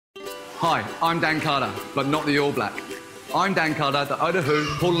Hi, I'm Dan Carter, but not the All Black. I'm Dan Carter, the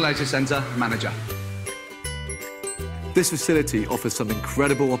Otahuhu Pool and Leisure Centre manager. This facility offers some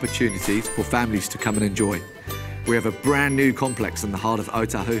incredible opportunities for families to come and enjoy. We have a brand new complex in the heart of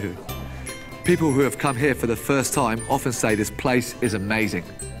Otahuhu. People who have come here for the first time often say this place is amazing.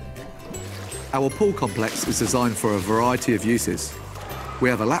 Our pool complex is designed for a variety of uses. We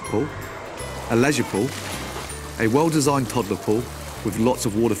have a lap pool, a leisure pool, a well-designed toddler pool with lots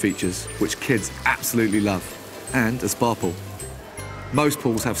of water features, which kids absolutely love, and a spa pool. Most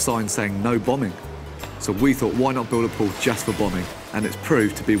pools have signs saying no bombing, so we thought why not build a pool just for bombing, and it's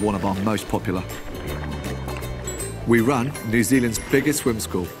proved to be one of our most popular. We run New Zealand's biggest swim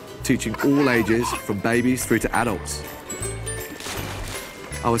school, teaching all ages from babies through to adults.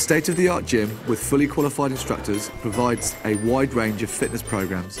 Our state-of-the-art gym with fully qualified instructors provides a wide range of fitness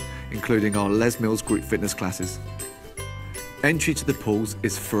programs, including our Les Mills group fitness classes. Entry to the pools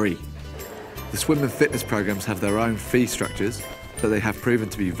is free. The swim and fitness programs have their own fee structures, but they have proven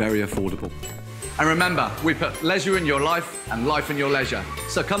to be very affordable. And remember, we put leisure in your life and life in your leisure.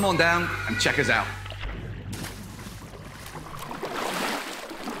 So come on down and check us out.